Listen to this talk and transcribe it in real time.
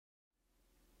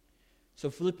So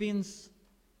Philippians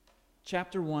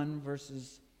chapter 1,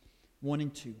 verses 1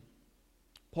 and 2.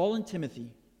 Paul and Timothy,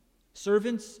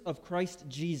 servants of Christ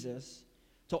Jesus,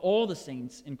 to all the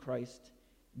saints in Christ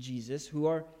Jesus who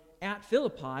are at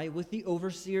Philippi with the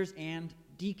overseers and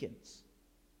deacons.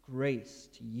 Grace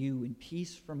to you and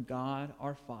peace from God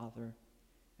our Father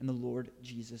and the Lord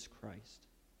Jesus Christ.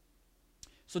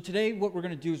 So today what we're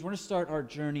going to do is we're going to start our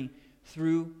journey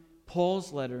through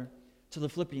Paul's letter to the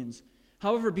Philippians.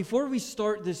 However, before we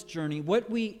start this journey, what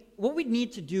we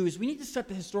need to do is we need to set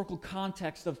the historical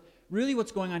context of really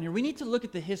what's going on here. We need to look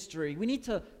at the history. We need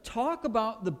to talk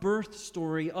about the birth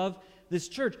story of this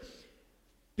church.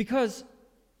 Because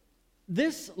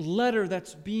this letter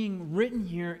that's being written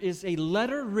here is a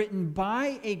letter written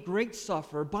by a great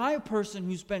sufferer, by a person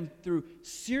who's been through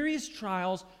serious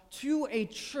trials, to a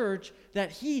church that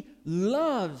he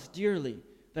loves dearly,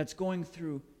 that's going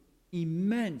through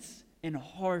immense and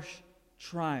harsh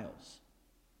trials.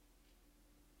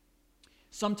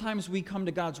 Sometimes we come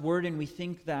to God's Word and we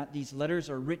think that these letters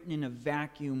are written in a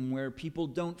vacuum where people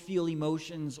don't feel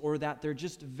emotions or that they're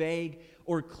just vague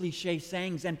or cliche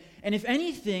sayings. And if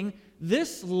anything,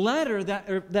 this letter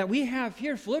that we have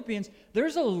here, Philippians,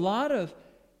 there's a lot of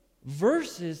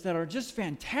verses that are just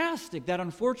fantastic that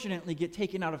unfortunately get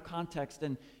taken out of context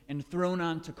and thrown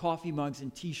onto coffee mugs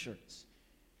and t-shirts.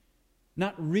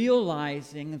 Not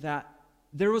realizing that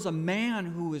there was a man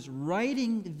who was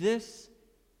writing this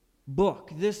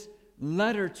book, this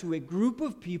letter to a group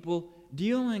of people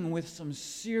dealing with some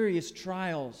serious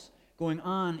trials going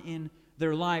on in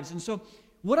their lives. And so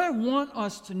what I want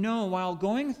us to know while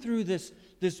going through this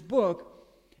book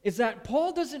is that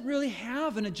Paul doesn't really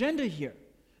have an agenda here.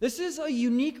 This is a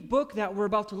unique book that we're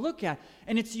about to look at.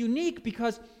 And it's unique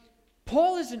because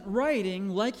Paul isn't writing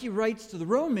like he writes to the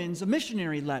Romans a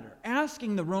missionary letter,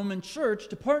 asking the Roman church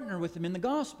to partner with him in the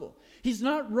gospel. He's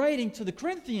not writing to the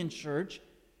Corinthian church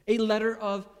a letter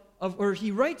or he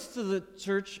writes to the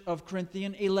church of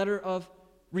Corinthian a letter of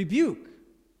rebuke.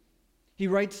 He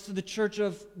writes to the church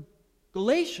of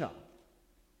Galatia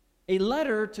a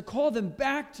letter to call them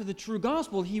back to the true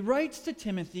gospel. He writes to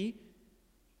Timothy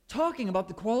talking about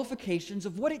the qualifications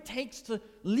of what it takes to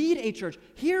lead a church.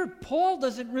 Here, Paul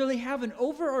doesn't really have an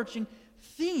overarching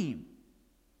theme.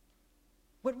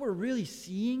 What we're really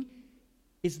seeing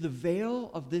is the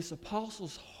veil of this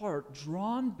apostle's heart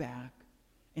drawn back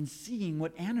and seeing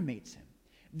what animates him.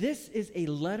 This is a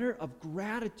letter of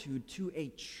gratitude to a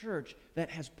church that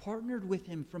has partnered with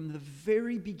him from the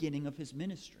very beginning of his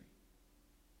ministry.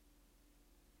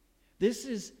 This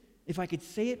is, if I could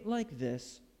say it like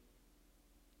this,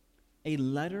 a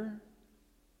letter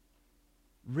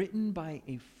written by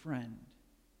a friend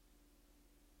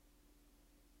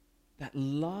that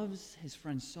loves his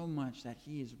friend so much that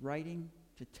he is writing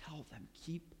to tell them,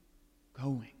 keep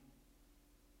going.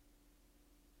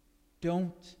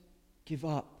 Don't give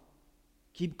up.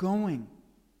 Keep going.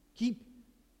 Keep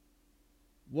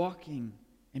walking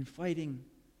and fighting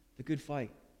the good fight.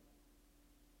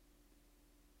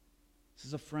 This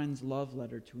is a friend's love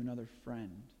letter to another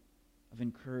friend of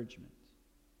encouragement.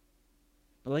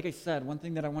 But like I said, one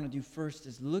thing that I want to do first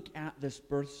is look at this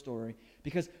birth story,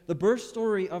 because the birth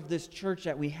story of this church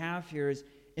that we have here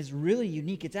is really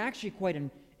unique. It's actually quite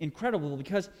incredible,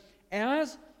 because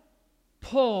as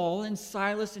Paul and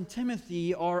Silas and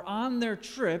Timothy are on their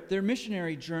trip, their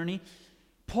missionary journey,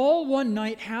 Paul one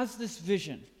night has this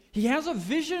vision. He has a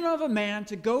vision of a man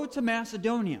to go to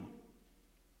Macedonia.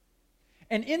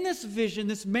 And in this vision,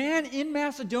 this man in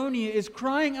Macedonia is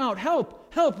crying out,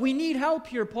 "Help, help, we need help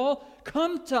here, Paul,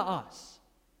 come to us."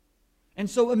 And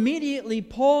so immediately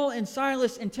Paul and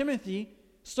Silas and Timothy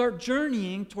start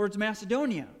journeying towards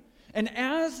Macedonia. And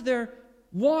as they're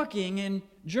walking and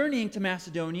journeying to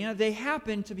Macedonia, they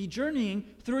happen to be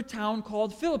journeying through a town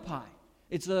called Philippi.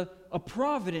 It's a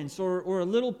province or a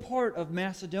little part of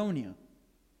Macedonia.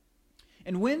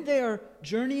 And when they are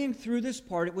journeying through this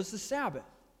part, it was the Sabbath.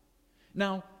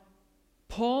 Now,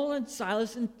 Paul and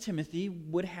Silas and Timothy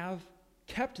would have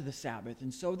kept the Sabbath,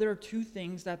 and so there are two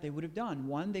things that they would have done.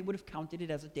 One, they would have counted it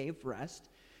as a day of rest,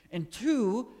 and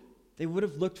two, they would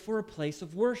have looked for a place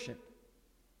of worship.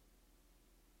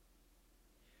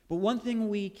 But one thing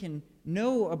we can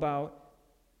know about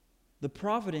the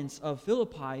providence of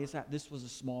Philippi is that this was a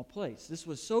small place. This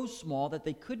was so small that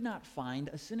they could not find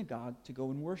a synagogue to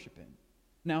go and worship in.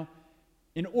 Now,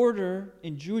 in order,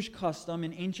 in Jewish custom,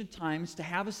 in ancient times, to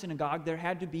have a synagogue, there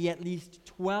had to be at least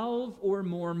 12 or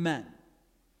more men.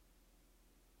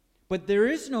 But there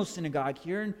is no synagogue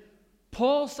here, and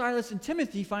Paul, Silas, and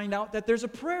Timothy find out that there's a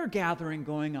prayer gathering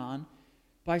going on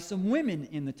by some women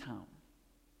in the town.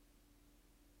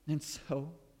 And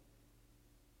so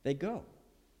they go.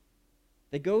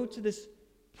 They go to this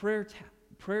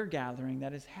prayer gathering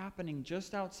that is happening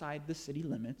just outside the city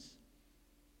limits.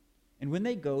 And when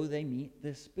they go, they meet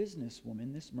this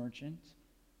businesswoman, this merchant,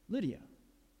 Lydia.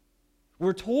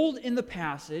 We're told in the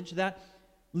passage that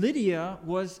Lydia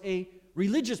was a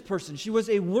religious person. She was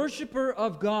a worshiper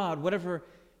of God, whatever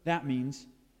that means.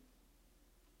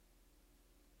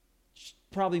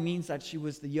 Probably means that she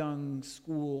was the young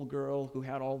school girl who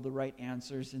had all the right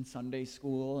answers in Sunday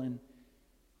school and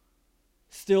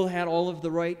still had all of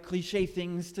the right cliche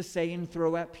things to say and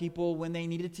throw at people when they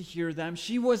needed to hear them.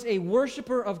 She was a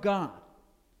worshiper of God.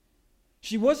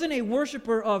 She wasn't a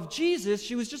worshiper of Jesus,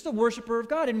 she was just a worshiper of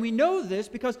God. And we know this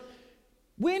because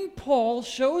when Paul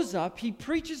shows up, he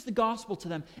preaches the gospel to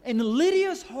them. And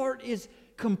Lydia's heart is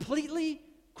completely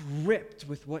gripped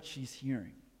with what she's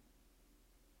hearing.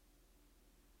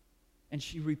 And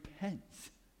she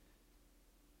repents.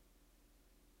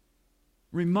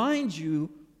 Remind you,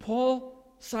 Paul,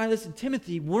 Silas, and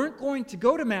Timothy weren't going to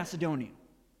go to Macedonia.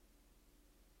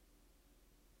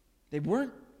 They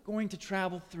weren't going to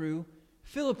travel through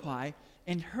Philippi,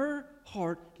 and her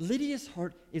heart, Lydia's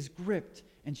heart, is gripped,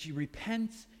 and she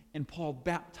repents, and Paul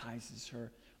baptizes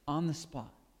her on the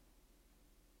spot.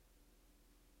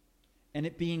 And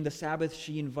it being the Sabbath,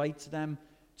 she invites them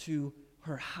to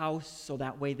her house so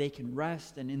that way they can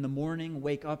rest, and in the morning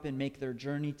wake up and make their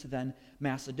journey to then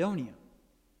Macedonia.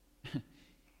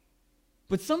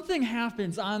 But something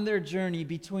happens on their journey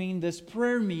between this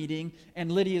prayer meeting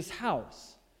and Lydia's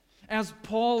house. As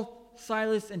Paul,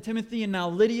 Silas, and Timothy, and now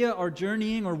Lydia are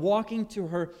journeying or walking to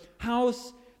her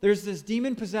house, there's this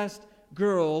demon-possessed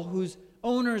girl whose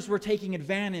owners were taking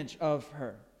advantage of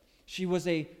her. She was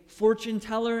a fortune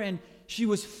teller, and she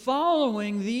was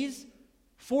following these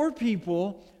 4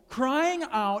 people, crying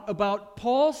out about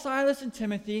Paul, Silas, and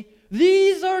Timothy.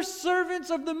 These are servants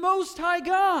of the Most High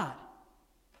God.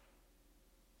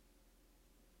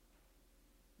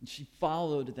 And she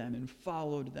followed them and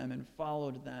followed them and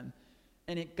followed them.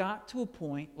 And it got to a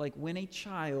point like when a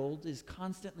child is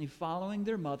constantly following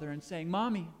their mother and saying,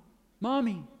 Mommy,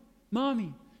 Mommy,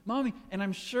 Mommy, Mommy. And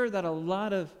I'm sure that a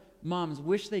lot of moms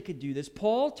wish they could do this.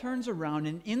 Paul turns around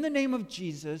and in the name of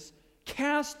Jesus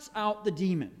casts out the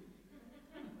demon.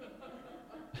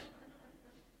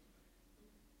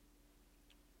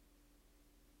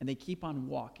 And they keep on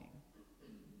walking.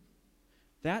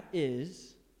 That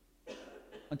is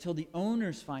until the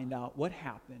owners find out what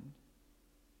happened.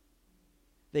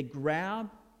 They grab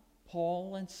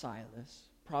Paul and Silas,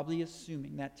 probably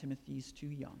assuming that Timothy's too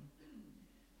young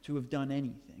to have done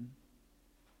anything.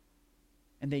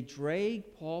 And they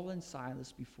drag Paul and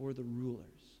Silas before the rulers.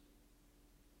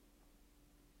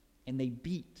 And they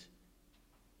beat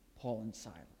Paul and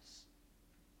Silas.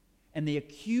 And they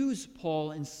accuse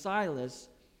Paul and Silas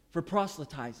for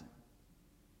proselytizing.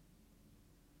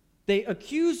 They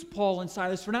accuse Paul and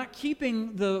Silas for not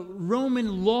keeping the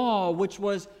Roman law, which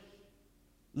was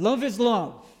love is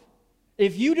love.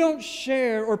 If you don't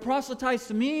share or proselytize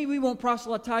to me, we won't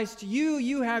proselytize to you.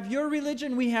 You have your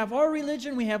religion, we have our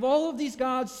religion, we have all of these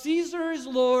gods. Caesar is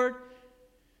Lord.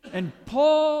 And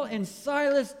Paul and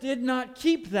Silas did not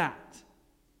keep that.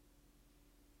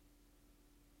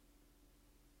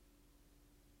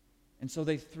 And so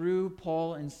they threw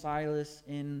Paul and Silas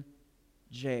in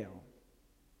jail.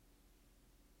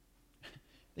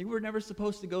 They were never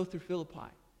supposed to go through Philippi.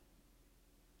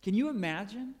 Can you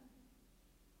imagine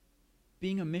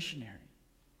being a missionary?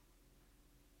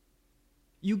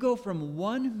 You go from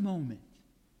one moment,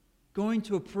 going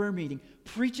to a prayer meeting,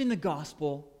 preaching the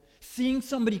gospel, seeing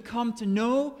somebody come to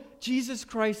know Jesus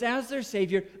Christ as their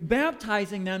Savior,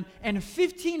 baptizing them, and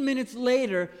 15 minutes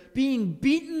later being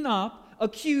beaten up,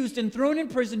 accused, and thrown in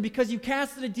prison because you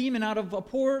casted a demon out of a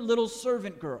poor little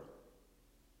servant girl.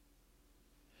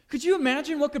 Could you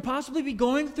imagine what could possibly be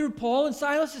going through Paul and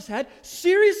Silas' head?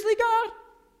 Seriously, God?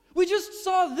 We just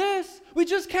saw this. We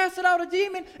just casted out a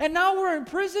demon, and now we're in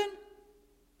prison?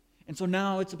 And so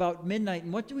now it's about midnight,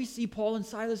 and what do we see Paul and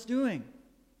Silas doing?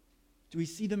 Do we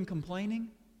see them complaining?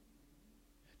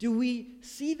 Do we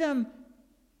see them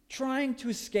trying to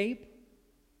escape?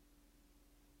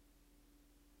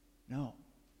 No.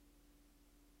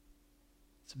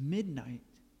 It's midnight,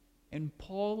 and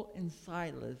Paul and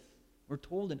Silas, we're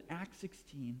told in Acts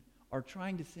 16, are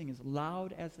trying to sing as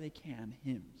loud as they can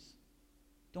hymns.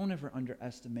 Don't ever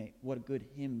underestimate what a good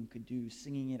hymn could do,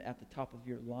 singing it at the top of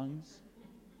your lungs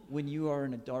when you are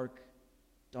in a dark,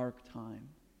 dark time.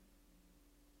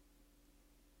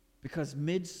 Because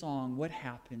mid-song, what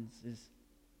happens is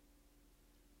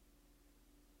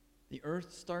the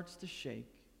earth starts to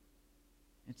shake,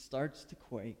 it starts to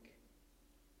quake,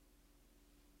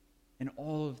 and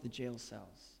all of the jail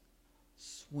cells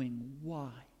swing wide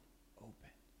open.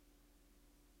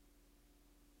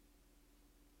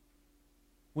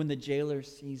 When the jailer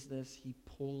sees this, he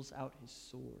pulls out his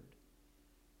sword.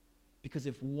 Because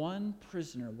if one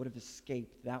prisoner would have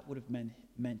escaped, that would have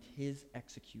meant his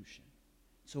execution.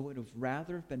 So it would have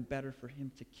rather been better for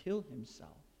him to kill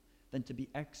himself than to be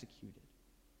executed.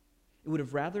 It would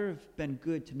have rather have been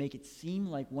good to make it seem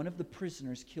like one of the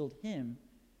prisoners killed him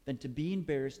than to be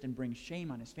embarrassed and bring shame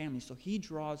on his family. So he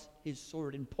draws his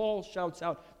sword, and Paul shouts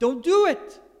out, "Don't do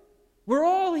it! We're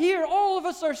all here. All of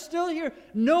us are still here.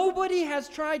 Nobody has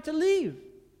tried to leave."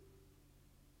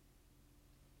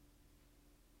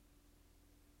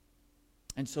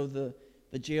 And so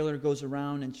the jailer goes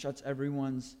around and shuts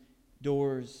everyone's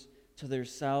doors to their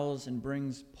cells and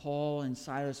brings Paul and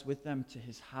Silas with them to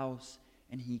his house,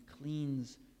 and he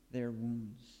cleans their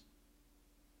wounds.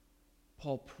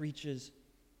 Paul preaches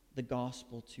the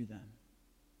gospel to them.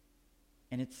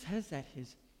 And it says that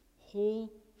his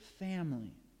whole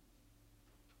family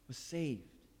was saved.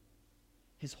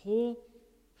 His whole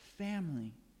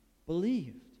family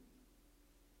believed.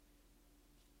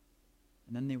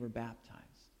 And then they were baptized.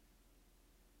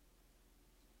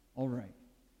 All right.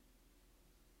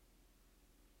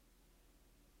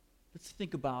 Let's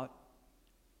think about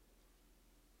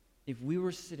if we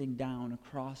were sitting down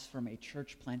across from a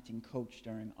church planting coach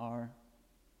during our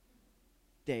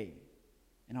day,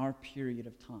 in our period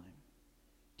of time.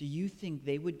 Do you think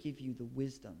they would give you the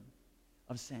wisdom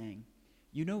of saying,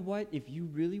 you know what, if you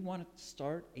really want to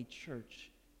start a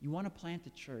church, you want to plant a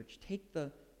church, take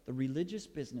the religious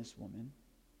businesswoman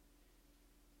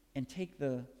and take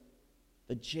the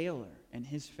jailer and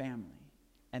his family,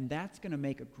 and that's going to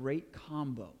make a great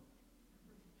combo.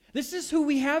 This is who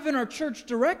we have in our church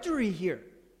directory here.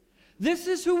 This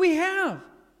is who we have.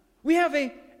 We have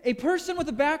a person with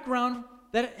a background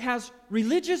that has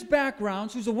religious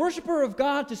backgrounds, who's a worshiper of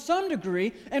God to some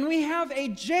degree, and we have a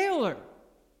jailer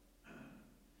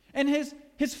and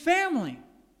his family.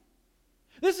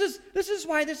 This is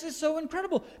why this is so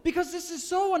incredible, because this is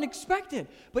so unexpected.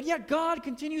 But yet God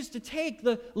continues to take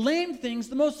the lame things,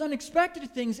 the most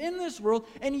unexpected things in this world,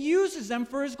 and uses them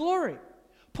for His glory.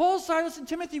 Paul, Silas, and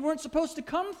Timothy weren't supposed to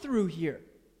come through here.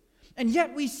 And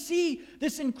yet we see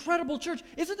this incredible church.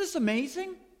 Isn't this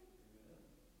amazing?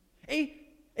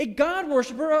 A God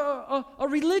worshiper, a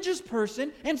religious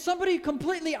person, and somebody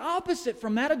completely opposite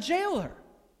from that, a jailer.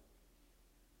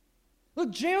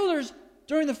 Look, jailers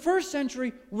during the first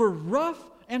century were rough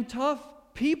and tough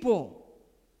people.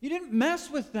 You didn't mess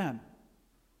with them.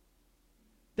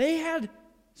 They had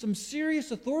some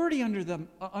serious authority under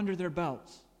their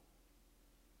belts.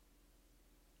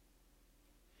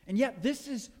 And yet this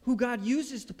is who God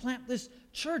uses to plant this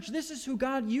church. This is who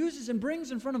God uses and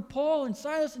brings in front of Paul and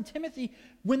Silas and Timothy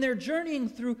when they're journeying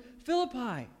through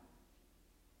Philippi.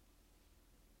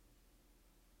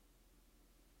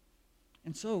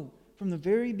 And so, from the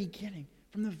very beginning,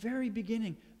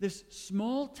 this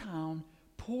small town,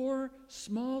 poor,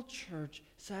 small church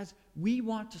says, we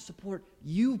want to support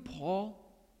you, Paul.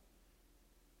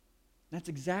 That's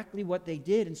exactly what they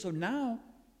did. And so now,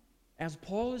 as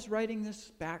Paul is writing this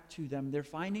back to them, they're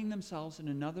finding themselves in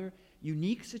another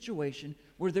unique situation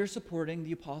where they're supporting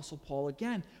the Apostle Paul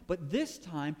again. But this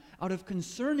time, out of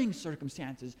concerning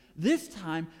circumstances. This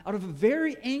time, out of a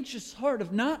very anxious heart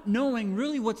of not knowing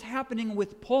really what's happening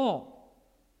with Paul.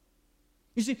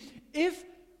 You see, if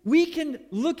we can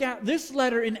look at this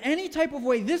letter in any type of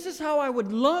way, this is how I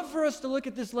would love for us to look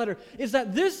at this letter, is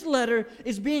that this letter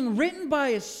is being written by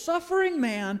a suffering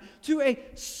man to a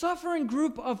suffering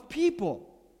group of people.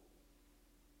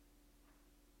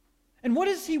 And what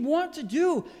does he want to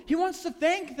do? He wants to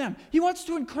thank them. He wants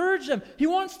to encourage them. He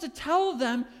wants to tell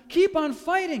them, keep on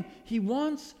fighting. He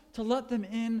wants to let them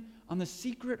in on the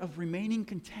secret of remaining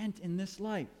content in this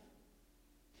life.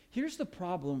 Here's the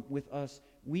problem with us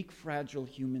weak, fragile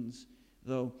humans,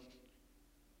 though.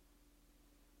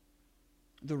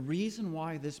 The reason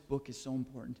why this book is so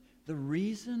important, the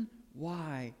reason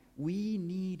why we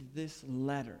need this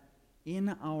letter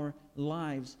in our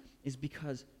lives is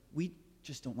because we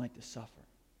just don't like to suffer.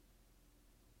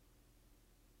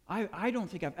 I don't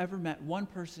think I've ever met one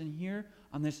person here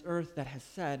on this earth that has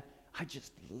said, I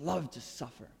just love to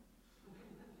suffer.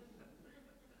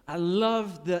 I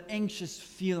love the anxious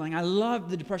feeling. I love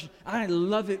the depression. I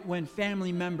love it when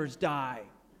family members die.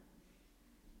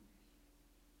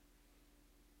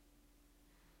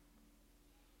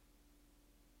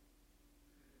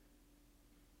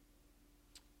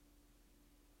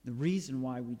 The reason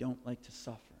why we don't like to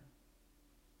suffer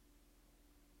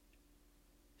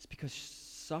is because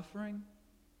suffering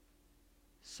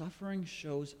suffering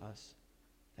shows us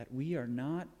that we are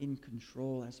not in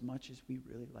control as much as we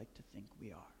really like to think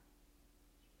we are.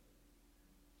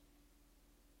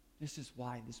 This is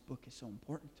why this book is so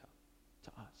important to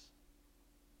us.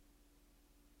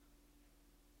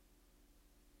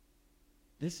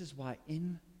 This is why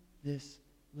in this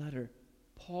letter,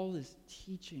 Paul is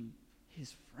teaching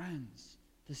his friends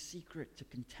the secret to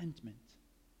contentment.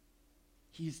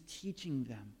 He is teaching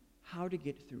them how to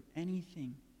get through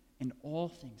anything and all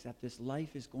things that this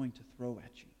life is going to throw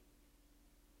at you.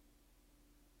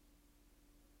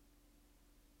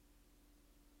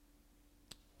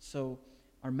 So,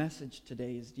 our message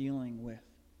today is dealing with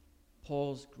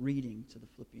Paul's greeting to the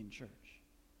Philippian church,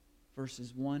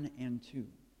 verses 1 and 2.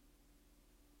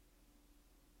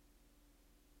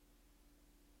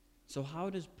 So how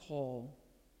does Paul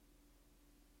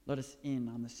let us in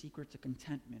on the secret to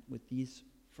contentment with these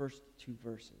first two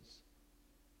verses?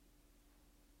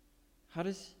 How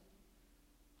does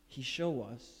he show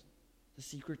us the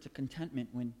secret to contentment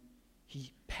when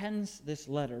he pens this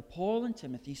letter? Paul and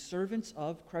Timothy, servants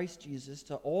of Christ Jesus,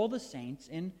 to all the saints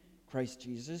in Christ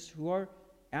Jesus who are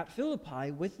at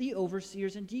Philippi with the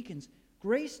overseers and deacons.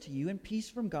 Grace to you and peace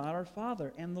from God our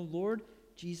Father and the Lord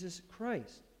Jesus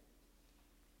Christ.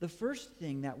 The first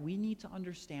thing that we need to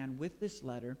understand with this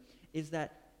letter is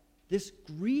that this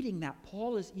greeting that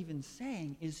Paul is even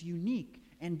saying is unique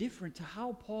and different to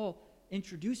how Paul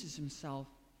introduces himself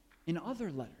in other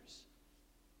letters.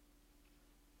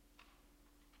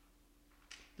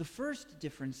 The first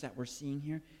difference that we're seeing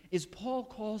here is Paul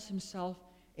calls himself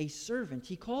a servant.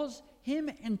 He calls him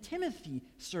and Timothy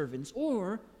servants,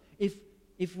 or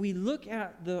if we look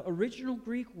at the original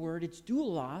Greek word, it's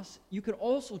doulos, you could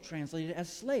also translate it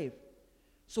as slave.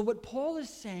 So what Paul is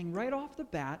saying right off the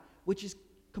bat, which is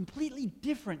completely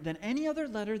different than any other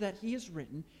letter that he has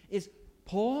written, is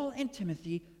Paul and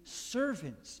Timothy,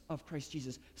 servants of Christ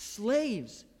Jesus,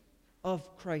 slaves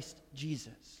of Christ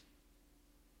Jesus.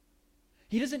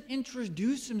 He doesn't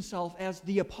introduce himself as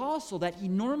the apostle that he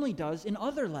normally does in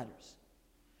other letters.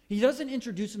 He doesn't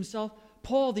introduce himself,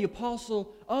 Paul, the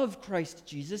apostle of Christ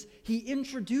Jesus. He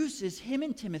introduces him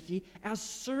and Timothy as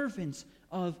servants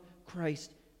of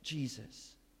Christ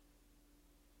Jesus.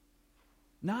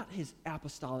 Not his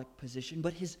apostolic position,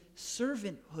 but his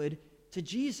servanthood to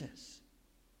Jesus.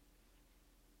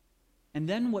 And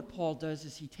then what Paul does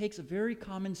is he takes a very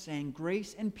common saying,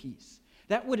 grace and peace.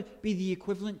 That would be the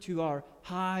equivalent to our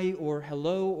hi or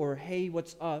hello or hey,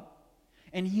 what's up?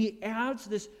 And he adds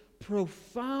this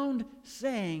profound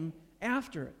saying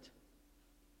after it.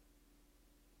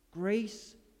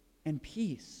 Grace and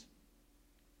peace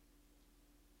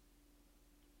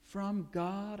from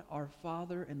God our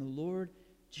Father and the Lord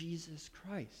Jesus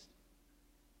Christ.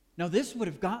 Now this would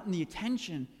have gotten the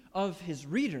attention of his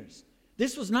readers.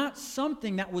 This was not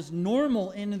something that was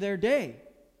normal in their day.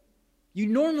 You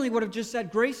normally would have just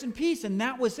said grace and peace, and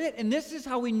that was it. And this is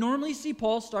how we normally see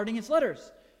Paul starting his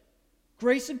letters.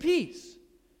 Grace and peace.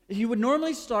 He would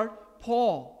normally start,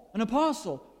 Paul, an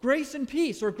apostle, grace and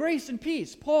peace, or grace and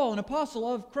peace, Paul, an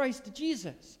apostle of Christ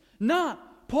Jesus.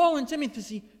 Not Paul and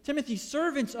Timothy,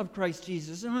 servants of Christ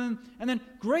Jesus. And then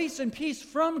grace and peace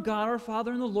from God our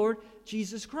Father and the Lord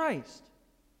Jesus Christ.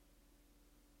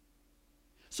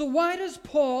 So why does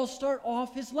Paul start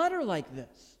off his letter like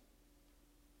this?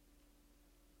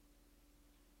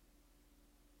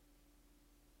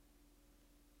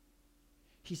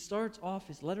 He starts off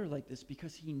his letter like this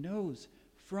because he knows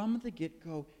from the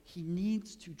get-go he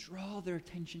needs to draw their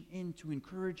attention into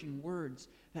encouraging words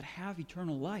that have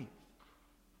eternal life.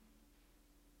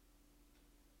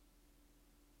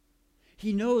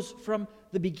 He knows from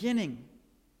the beginning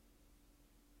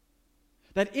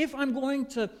that if I'm going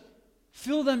to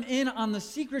fill them in on the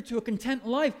secret to a content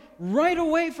life right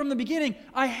away from the beginning,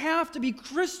 I have to be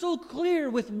crystal clear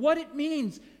with what it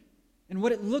means and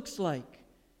what it looks like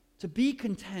to be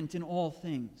content in all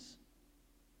things.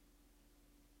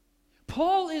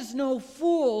 Paul is no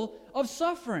fool of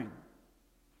suffering.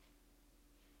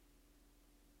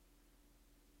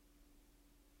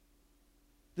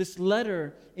 This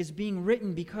letter is being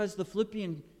written because the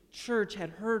Philippian church had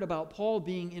heard about Paul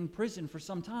being in prison for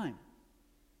some time.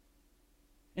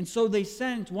 And so they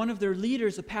sent one of their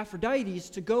leaders, Epaphroditus,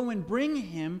 to go and bring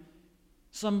him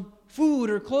some food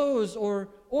or clothes or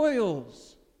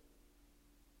oils.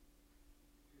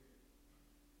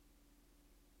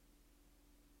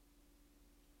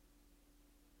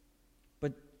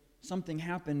 But something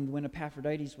happened when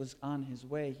Epaphroditus was on his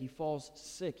way. He falls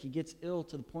sick. He gets ill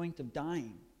to the point of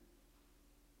dying.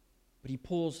 But he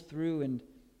pulls through, and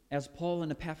as Paul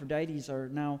and Epaphroditus are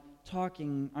now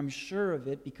talking, I'm sure of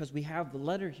it, because we have the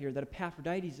letter here, that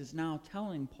Epaphroditus is now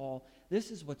telling Paul,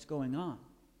 this is what's going on.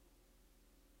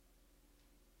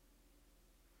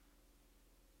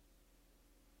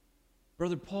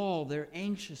 Brother Paul, they're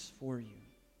anxious for you.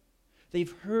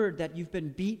 They've heard that you've been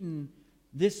beaten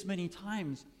this many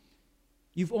times.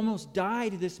 You've almost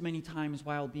died this many times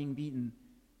while being beaten.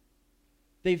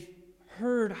 They've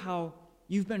heard how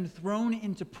you've been thrown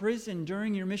into prison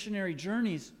during your missionary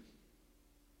journeys,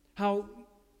 how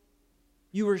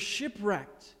you were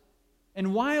shipwrecked,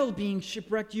 and while being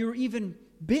shipwrecked, you were even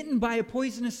bitten by a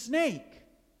poisonous snake.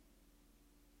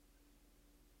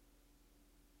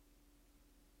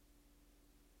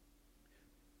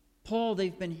 Paul,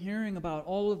 they've been hearing about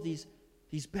all of these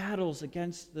battles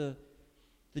against the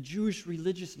Jewish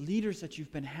religious leaders that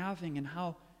you've been having and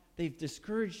how they've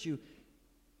discouraged you.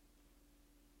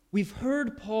 We've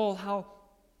heard, Paul, how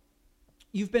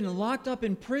you've been locked up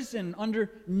in prison under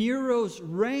Nero's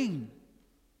reign.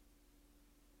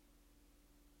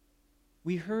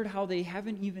 We heard how they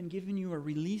haven't even given you a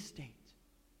release date.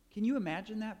 Can you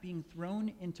imagine that, being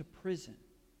thrown into prison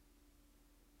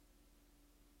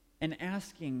and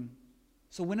asking,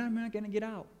 so when am I going to get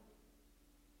out?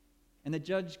 And the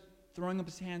judge throwing up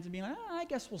his hands and being like, I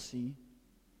guess we'll see.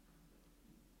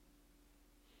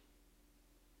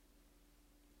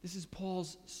 This is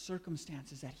Paul's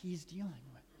circumstances that he's dealing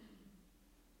with.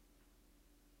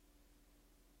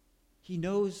 He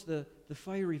knows the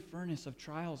fiery furnace of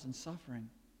trials and suffering.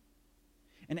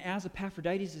 And as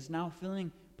Epaphroditus is now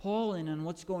filling Paul in on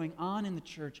what's going on in the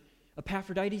church,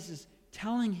 Epaphroditus is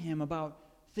telling him about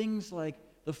things like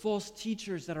the false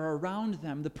teachers that are around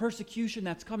them, the persecution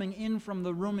that's coming in from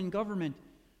the Roman government,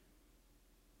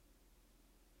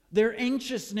 their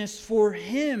anxiousness for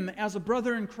him as a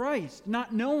brother in Christ,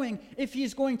 not knowing if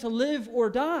he's going to live or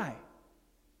die,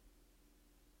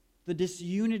 the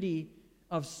disunity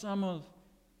of some of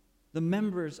the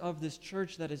members of this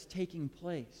church that is taking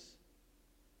place.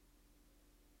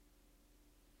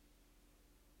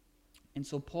 And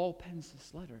so Paul pens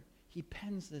this letter. He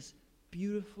pens this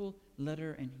beautiful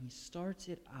letter, and he starts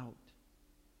it out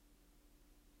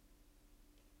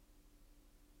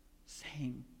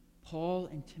saying, Paul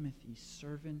and Timothy,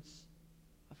 servants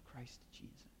of Christ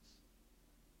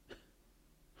Jesus.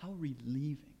 How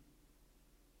relieving.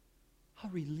 How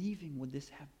relieving would this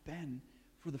have been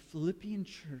for the Philippian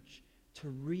church to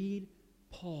read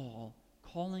Paul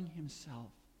calling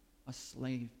himself a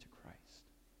slave to Christ.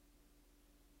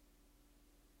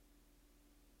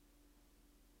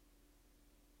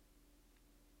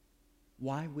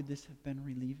 Why would this have been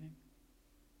relieving?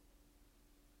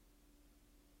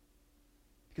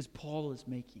 Because Paul is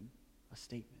making a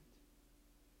statement.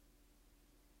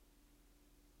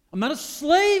 I'm not a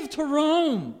slave to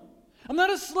Rome. I'm not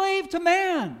a slave to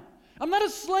man. I'm not a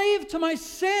slave to my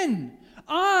sin.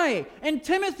 I and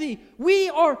Timothy, we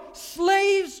are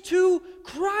slaves to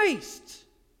Christ.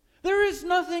 There is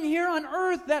nothing here on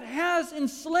earth that has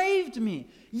enslaved me.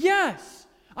 Yes,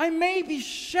 I may be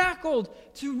shackled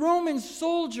to Roman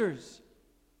soldiers.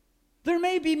 There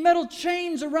may be metal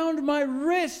chains around my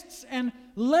wrists and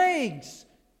legs.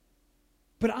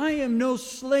 But I am no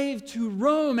slave to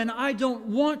Rome, and I don't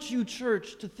want you,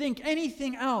 church, to think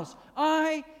anything else.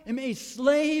 I am a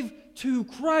slave to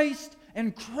Christ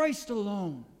and Christ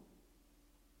alone.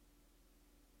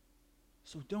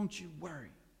 So don't you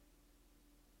worry.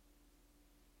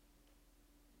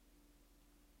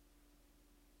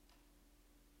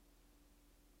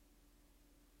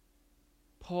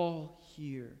 Paul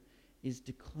here is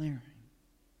declaring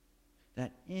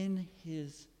that in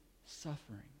his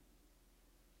suffering,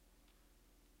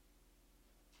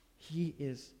 he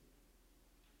is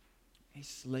a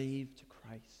slave to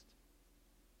Christ.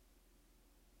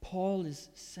 Paul is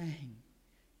saying,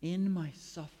 in my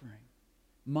suffering,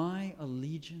 my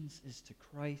allegiance is to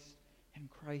Christ and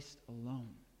Christ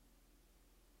alone.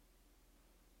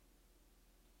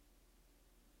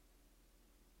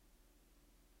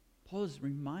 Paul is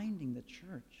reminding the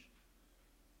church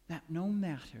that no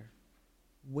matter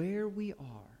where we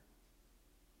are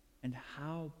and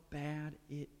how bad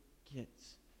it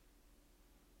gets,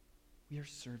 we are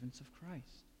servants of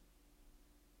Christ.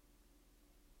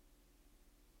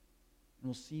 And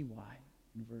we'll see why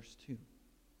in verse 2.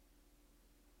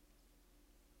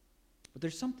 But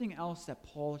there's something else that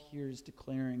Paul here is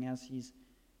declaring as he's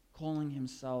calling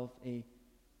himself a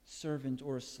servant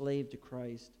or a slave to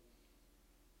Christ.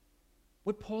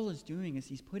 What Paul is doing is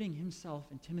he's putting himself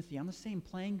and Timothy on the same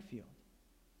playing field.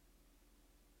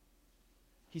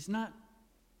 He's not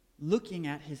looking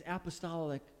at his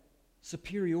apostolic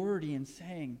superiority and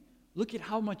saying, look at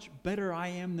how much better I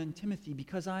am than Timothy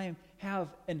because I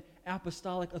have an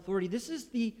apostolic authority. This is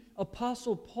the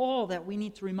Apostle Paul that we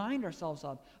need to remind ourselves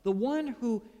of. The one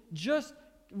who just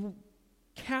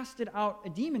casted out a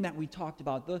demon that we talked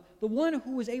about. The one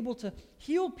who was able to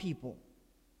heal people.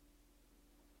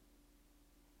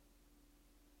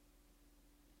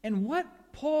 And what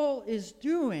Paul is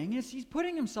doing is he's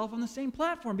putting himself on the same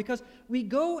platform, because we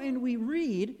go and we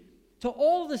read to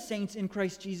all the saints in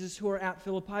Christ Jesus who are at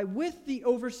Philippi with the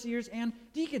overseers and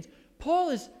deacons. Paul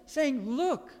is saying,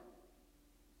 look,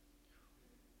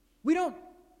 we don't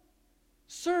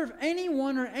serve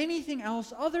anyone or anything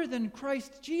else other than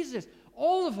Christ Jesus.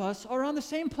 All of us are on the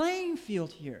same playing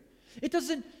field here. It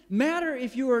doesn't matter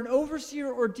if you are an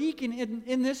overseer or deacon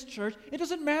in this church. It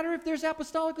doesn't matter if there's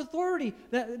apostolic authority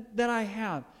that I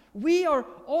have. We are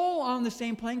all on the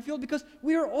same playing field because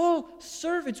we are all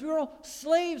servants. We are all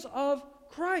slaves of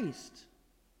Christ.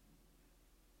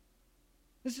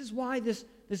 This is why this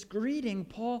greeting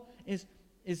Paul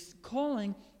is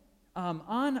calling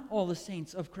on all the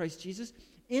saints of Christ Jesus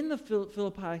in the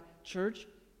Philippi church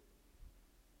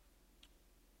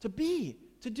to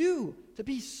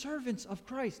be servants of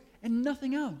Christ and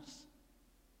nothing else.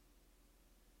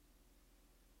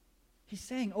 He's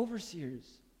saying, overseers,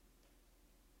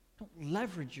 don't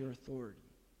leverage your authority.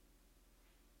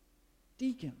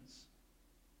 Deacons,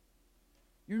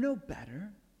 you're no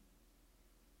better.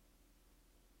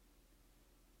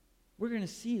 We're going to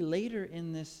see later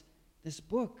in this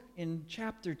book, in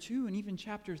chapter 2 and even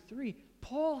chapter 3,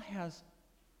 Paul has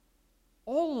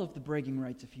all of the bragging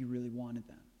rights if he really wanted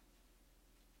them.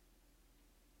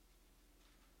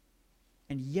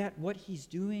 And yet what he's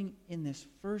doing in this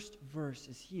first verse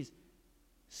is he is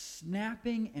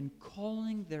snapping and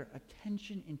calling their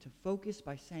attention into focus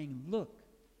by saying, look,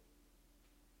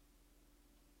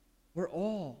 we're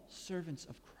all servants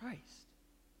of Christ.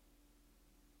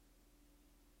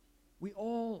 We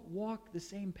all walk the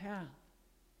same path.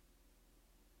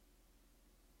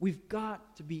 We've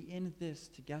got to be in this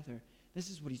together. This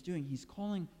is what he's doing. He's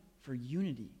calling for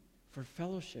unity, for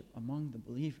fellowship among the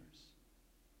believers.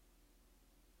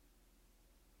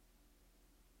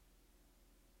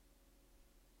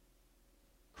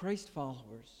 Christ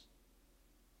followers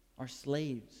are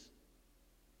slaves.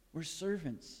 We're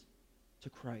servants to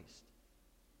Christ.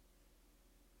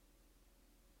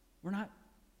 We're not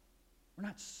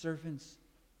servants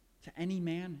to any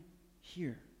man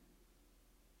here.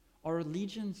 Our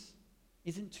allegiance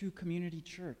isn't to Community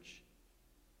Church.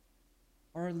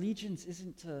 Our allegiance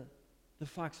isn't to the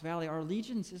Fox Valley. Our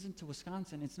allegiance isn't to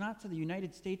Wisconsin. It's not to the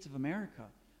United States of America.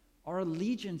 Our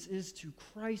allegiance is to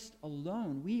Christ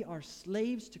alone. We are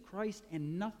slaves to Christ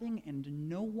and nothing and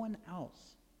no one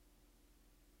else.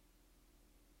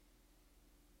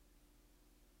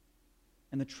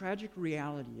 And the tragic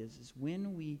reality is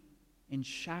when we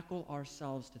enshackle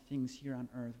ourselves to things here on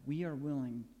earth, we are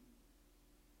willing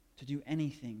to do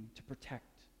anything to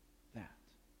protect that.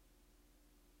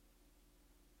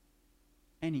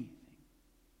 Anything.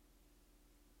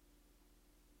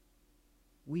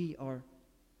 We are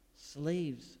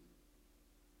slaves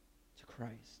to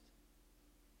Christ.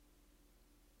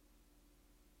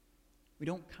 We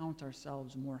don't count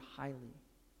ourselves more highly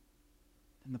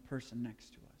than the person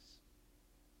next to us.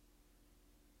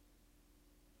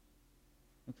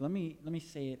 Look, let me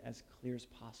say it as clear as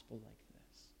possible like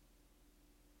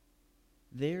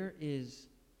this.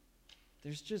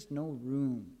 There's just no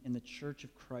room in the Church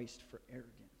of Christ for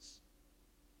arrogance.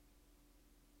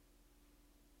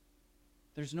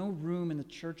 There's no room in the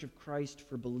Church of Christ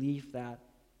for belief that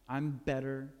I'm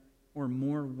better or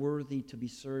more worthy to be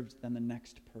served than the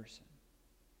next person.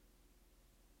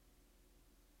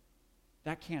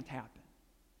 That can't happen.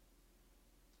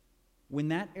 When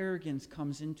that arrogance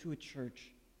comes into a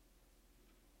church,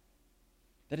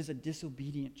 that is a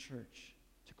disobedient church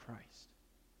to Christ.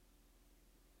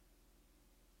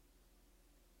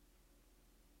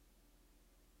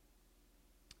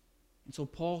 And so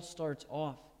Paul starts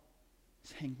off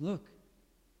saying, look,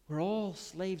 we're all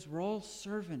slaves, we're all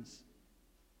servants.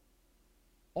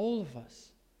 All of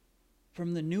us,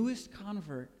 from the newest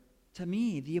convert to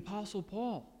me, the Apostle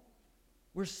Paul,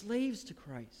 we're slaves to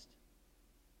Christ.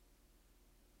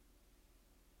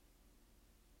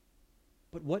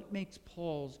 But what makes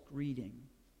Paul's greeting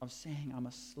of saying, I'm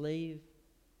a slave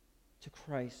to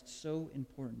Christ, so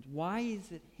important? Why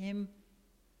is it him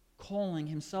calling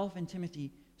himself and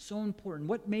Timothy so important?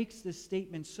 What makes this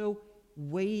statement so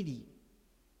weighty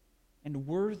and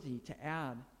worthy to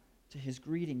add to his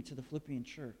greeting to the Philippian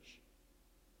church?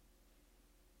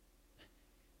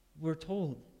 We're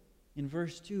told in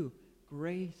verse 2,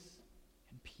 grace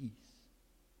and peace.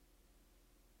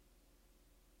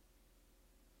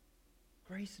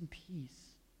 Grace and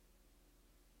peace.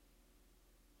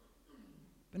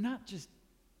 But not just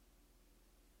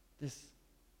this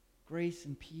grace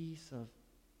and peace of,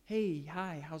 hey,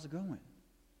 hi, how's it going?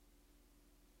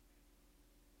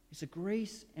 It's a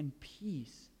grace and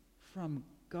peace from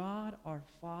God our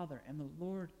Father and the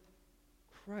Lord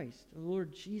Christ, the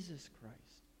Lord Jesus Christ.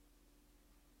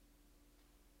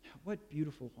 What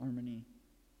beautiful harmony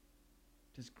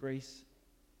does grace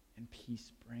and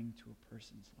peace bring to a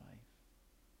person's life?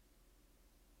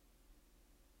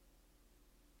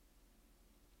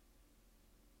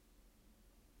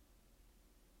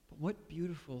 But what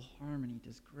beautiful harmony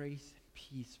does grace and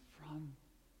peace from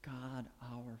God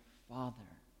our Father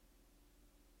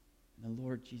and the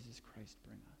Lord Jesus Christ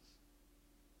bring us?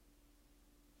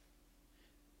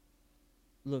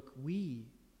 Look, we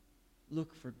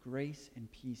look for grace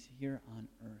and peace here on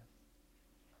earth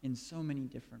in so many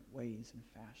different ways and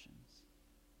fashions.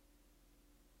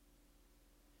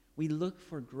 We look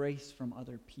for grace from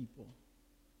other people,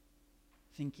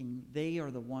 thinking they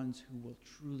are the ones who will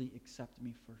truly accept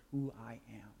me for who I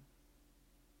am.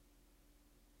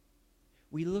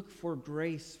 We look for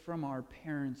grace from our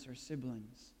parents or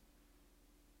siblings,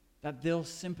 that they'll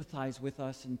sympathize with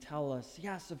us and tell us,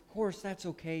 yes, of course, that's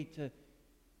okay to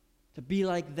be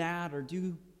like that or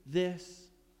do this.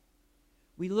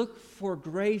 We look for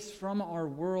grace from our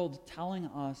world telling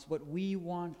us what we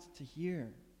want to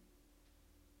hear.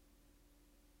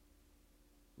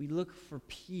 We look for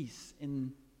peace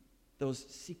in those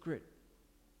secret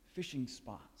fishing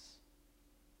spots.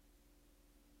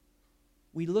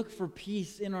 We look for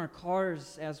peace in our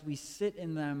cars as we sit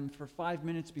in them for 5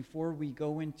 minutes before we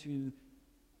go into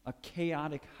a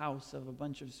chaotic house of a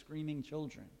bunch of screaming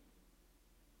children.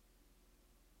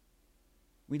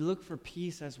 We look for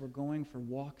peace as we're going for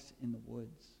walks in the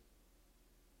woods.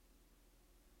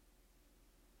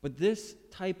 But this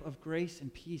type of grace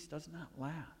and peace does not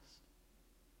last.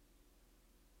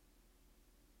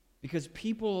 Because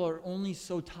people are only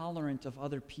so tolerant of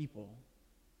other people.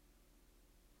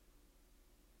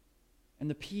 And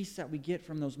the peace that we get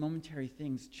from those momentary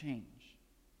things change.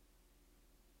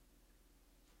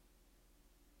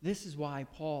 This is why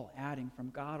Paul, adding from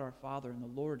God our Father and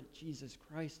the Lord Jesus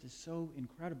Christ, is so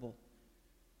incredible.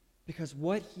 Because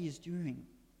what he is doing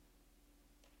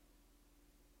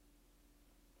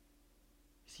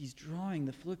is he's drawing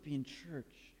the Philippian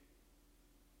church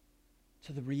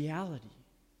to the reality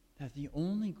that the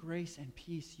only grace and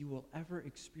peace you will ever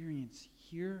experience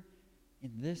here in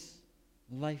this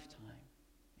lifetime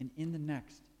and in the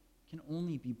next can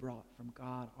only be brought from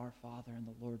God our Father and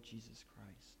the Lord Jesus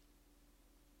Christ.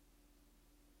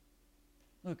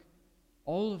 Look,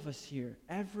 all of us here,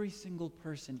 every single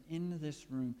person in this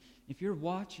room, if you're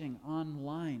watching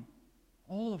online,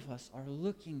 all of us are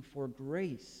looking for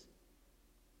grace.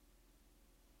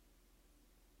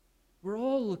 We're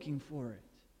all looking for it.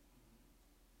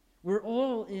 We're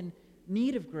all in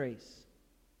need of grace.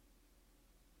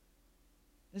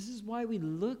 This is why we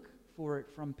look for it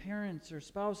from parents or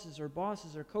spouses or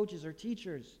bosses or coaches or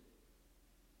teachers.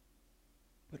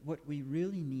 But what we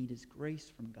really need is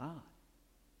grace from God.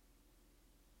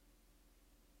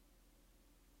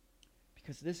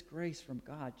 Because this grace from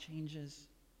God changes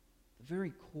the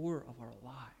very core of our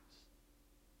lives.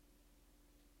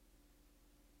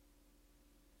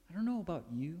 I don't know about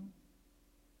you.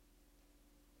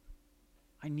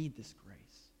 I need this grace.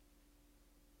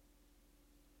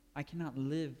 I cannot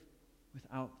live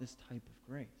without this type of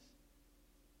grace.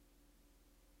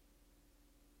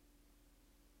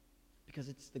 Because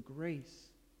it's the grace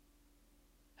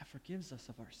that forgives us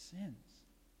of our sins.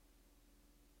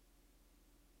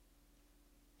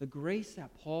 The grace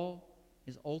that Paul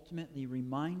is ultimately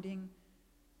reminding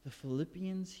the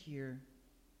Philippians here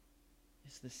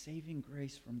is the saving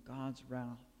grace from God's wrath.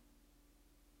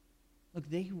 Look,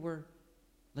 they were,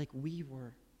 like we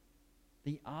were,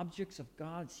 the objects of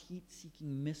God's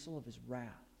heat-seeking missile of his wrath.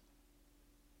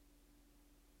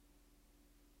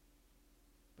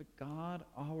 But God,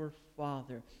 our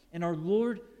Father, and our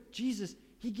Lord Jesus,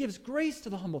 he gives grace to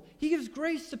the humble. He gives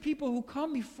grace to people who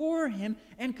come before him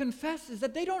and confesses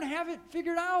that they don't have it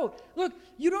figured out. Look,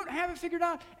 you don't have it figured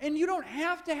out, and you don't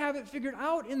have to have it figured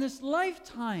out in this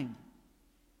lifetime.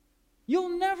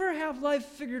 You'll never have life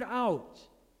figured out.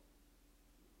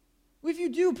 If you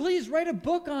do, please write a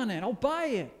book on it. I'll buy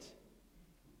it.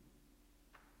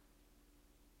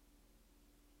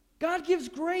 God gives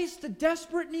grace to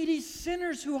desperate, needy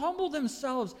sinners who humble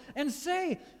themselves and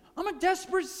say, I'm a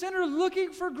desperate sinner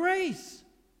looking for grace.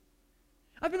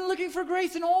 I've been looking for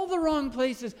grace in all the wrong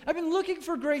places. I've been looking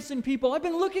for grace in people. I've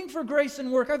been looking for grace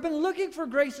in work. I've been looking for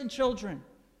grace in children.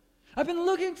 I've been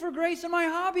looking for grace in my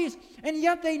hobbies, and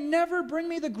yet they never bring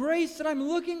me the grace that I'm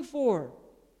looking for.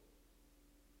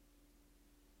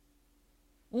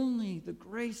 Only the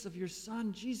grace of your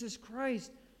Son, Jesus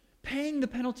Christ, paying the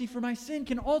penalty for my sin,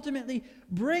 can ultimately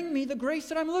bring me the grace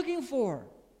that I'm looking for.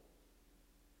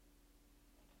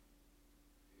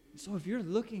 So if you're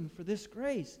looking for this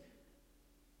grace,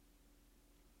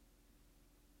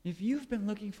 if you've been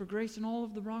looking for grace in all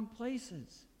of the wrong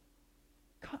places,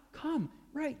 come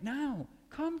right now.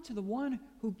 Come to the one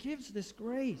who gives this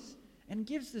grace and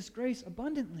gives this grace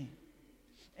abundantly.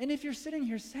 And if you're sitting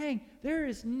here saying, there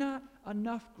is not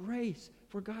enough grace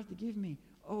for God to give me,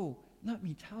 oh, let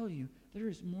me tell you, there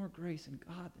is more grace in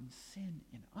God than sin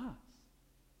in us.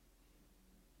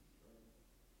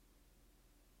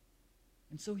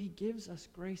 And so he gives us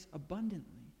grace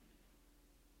abundantly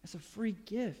as a free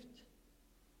gift.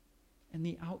 And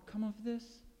the outcome of this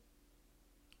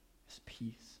is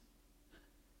peace.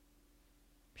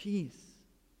 Peace.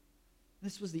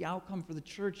 This was the outcome for the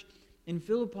church in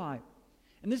Philippi.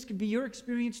 And this could be your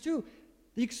experience too.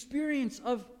 The experience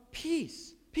of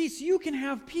peace. Peace. You can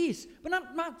have peace, but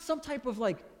not some type of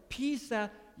like peace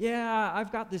that, yeah,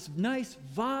 I've got this nice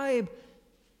vibe.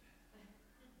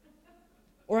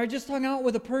 Or I just hung out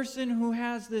with a person who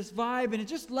has this vibe and it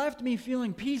just left me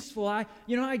feeling peaceful. I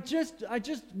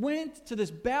just went to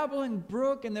this babbling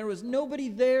brook and there was nobody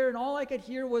there and all I could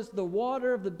hear was the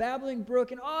water of the babbling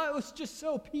brook and it was just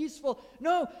so peaceful.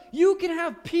 No, you can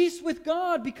have peace with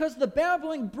God because the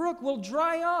babbling brook will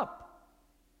dry up.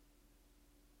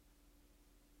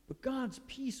 But God's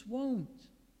peace won't.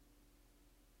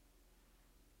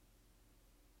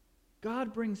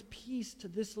 God brings peace to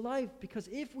this life because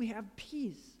if we have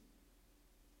peace,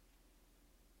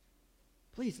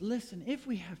 please listen, if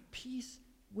we have peace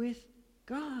with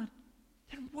God,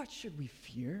 then what should we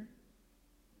fear?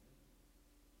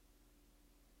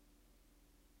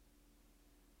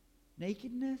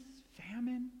 Nakedness,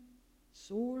 famine,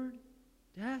 sword,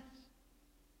 death,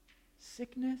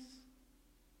 sickness?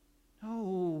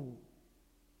 No.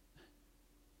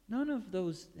 None of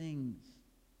those things.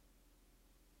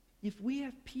 If we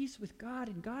have peace with God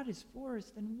and God is for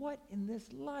us, then what in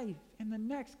this life and the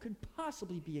next could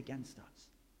possibly be against us?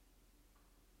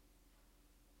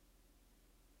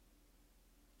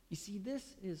 You see,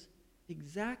 this is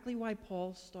exactly why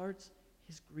Paul starts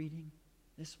his greeting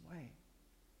this way.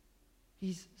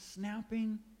 He's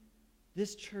snapping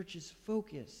this church's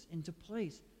focus into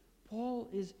place. Paul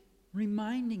is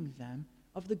reminding them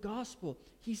of the gospel.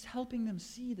 He's helping them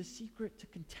see the secret to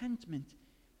contentment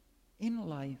in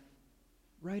life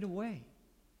right away.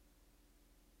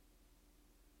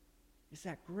 Is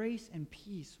that grace and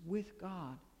peace with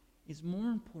God is more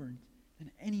important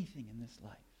than anything in this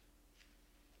life.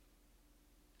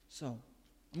 So,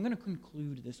 I'm going to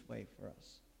conclude this way for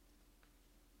us.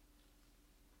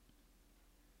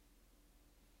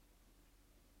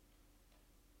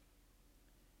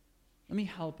 Let me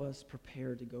help us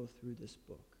prepare to go through this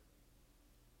book.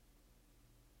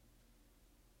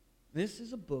 This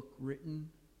is a book written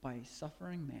by a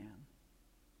suffering man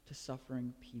to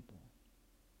suffering people.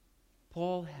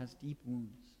 Paul has deep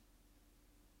wounds.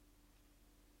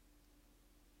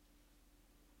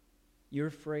 You're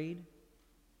afraid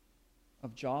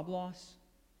of job loss?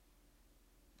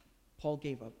 Paul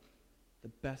gave up the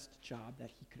best job that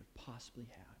he could have possibly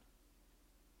had.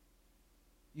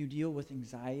 You deal with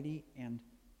anxiety and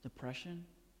depression?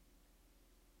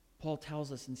 Paul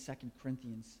tells us in 2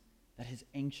 Corinthians that his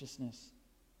anxiousness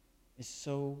is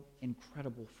so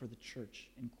incredible for the church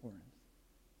in Corinth.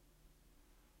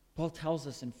 Paul tells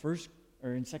us in 2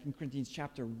 Corinthians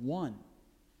chapter 1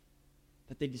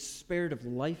 that they despaired of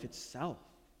life itself.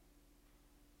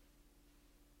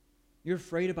 You're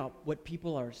afraid about what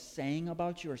people are saying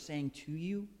about you or saying to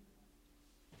you?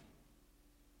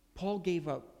 Paul gave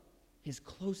up his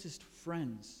closest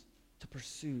friends to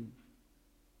pursue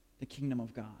the kingdom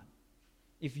of God.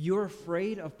 If you're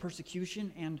afraid of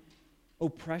persecution and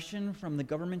oppression from the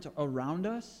government around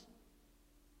us,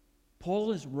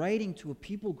 Paul is writing to a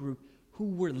people group who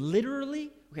were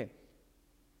literally,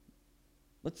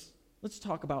 let's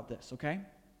talk about this, okay?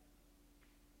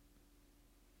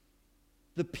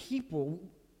 The people,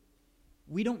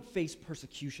 we don't face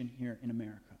persecution here in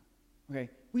America, okay?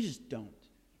 We just don't.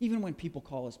 Even when people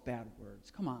call us bad words.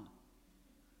 Come on.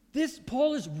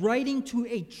 Paul is writing to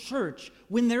a church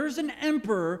when there's an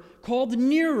emperor called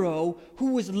Nero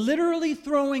who was literally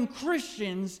throwing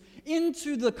Christians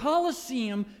into the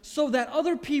Colosseum so that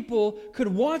other people could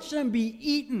watch them be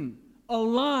eaten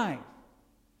alive.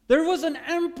 There was an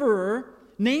emperor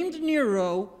named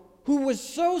Nero who was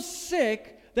so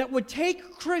sick that would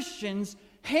take Christians,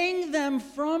 hang them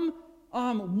from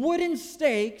wooden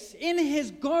stakes in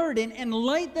his garden and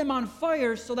light them on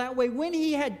fire so that way when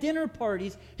he had dinner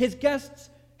parties, his guests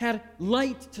had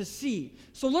light to see.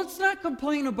 So let's not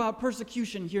complain about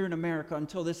persecution here in America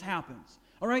until this happens.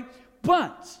 All right?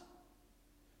 But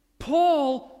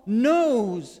Paul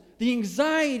knows the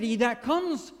anxiety that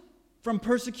comes from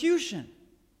persecution.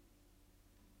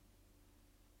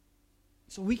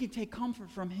 So we can take comfort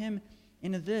from him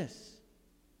in this.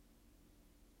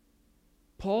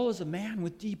 Paul is a man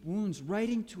with deep wounds,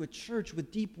 writing to a church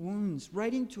with deep wounds,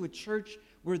 writing to a church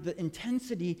where the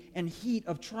intensity and heat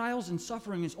of trials and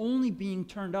suffering is only being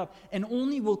turned up and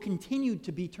only will continue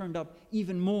to be turned up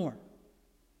even more.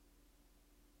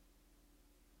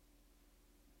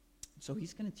 So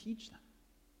he's going to teach them.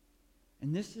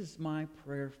 And this is my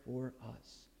prayer for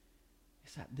us,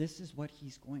 is that this is what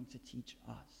he's going to teach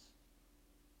us.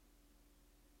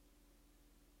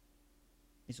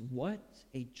 Is what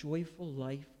a joyful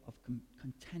life of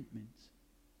contentment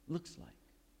looks like.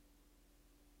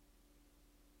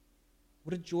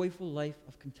 What a joyful life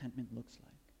of contentment looks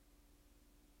like.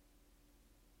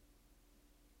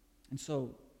 And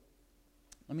so,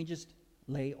 let me just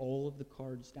lay all of the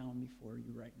cards down before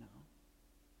you right now.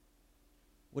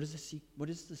 What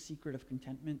is the secret of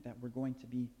contentment that we're going to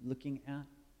be looking at?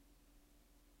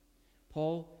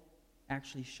 Paul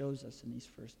actually shows us in these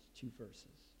first two verses.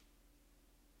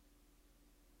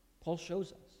 Paul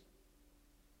shows us.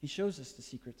 He shows us the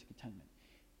secret to contentment.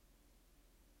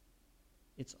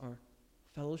 It's our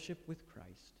fellowship with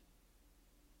Christ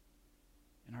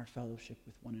and our fellowship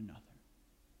with one another.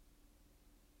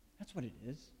 That's what it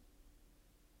is.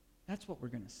 That's what we're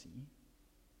going to see.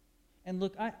 And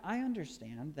look, I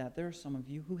understand that there are some of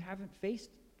you who haven't faced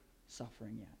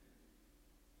suffering yet.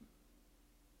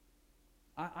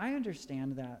 I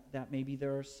understand that maybe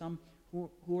there are some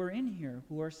who are in here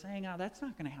who are saying, "Oh, that's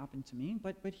not going to happen to me."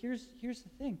 But here's the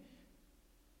thing: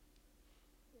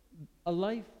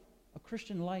 a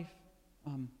Christian life,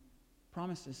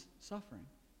 promises suffering.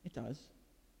 It does,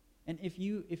 and if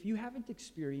you haven't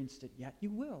experienced it yet, you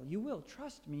will. You will.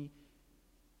 Trust me.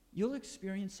 You'll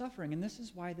experience suffering, and this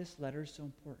is why this letter is so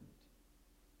important,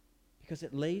 because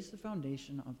it lays the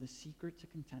foundation of the secret to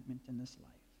contentment in this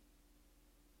life.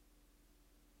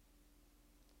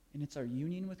 And it's our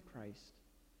union with Christ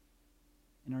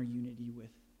and our unity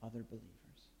with other believers.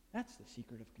 That's the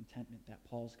secret of contentment that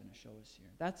Paul's going to show us here.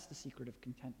 That's the secret of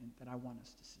contentment that I want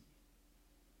us to see.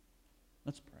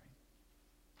 Let's pray.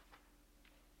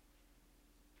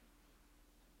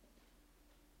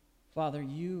 Father,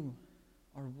 you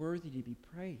are worthy to be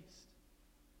praised.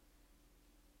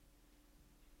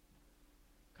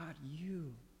 God,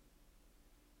 you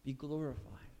be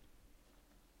glorified.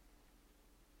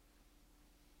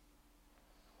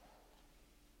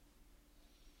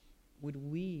 Would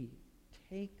we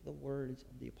take the words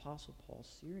of the Apostle Paul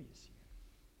serious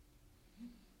here?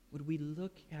 Would we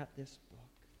look at this book?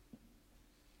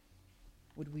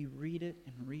 Would we read it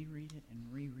and reread it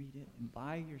and reread it, and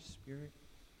by your Spirit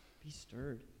be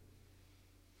stirred?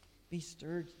 Be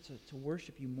stirred to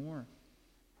worship you more,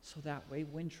 so that way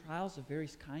when trials of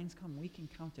various kinds come, we can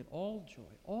count it all joy,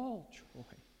 all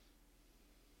joy.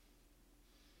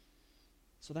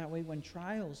 So that way when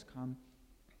trials come,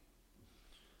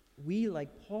 we, like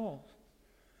Paul,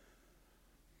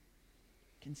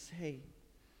 can say,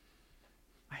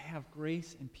 I have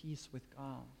grace and peace with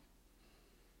God.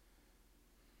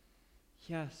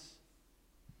 Yes,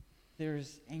 there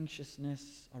is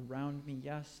anxiousness around me.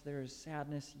 Yes, there is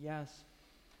sadness. Yes,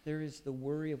 there is the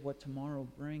worry of what tomorrow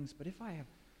brings. But if I have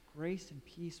grace and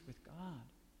peace with God,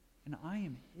 and I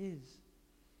am His,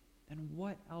 then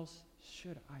what else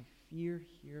should I fear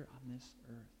here on this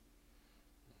earth?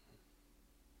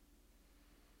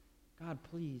 God,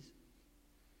 please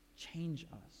change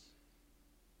us.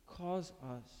 Cause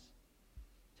us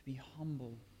to be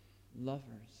humble lovers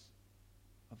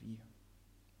of you.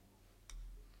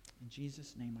 In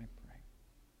Jesus' name I pray.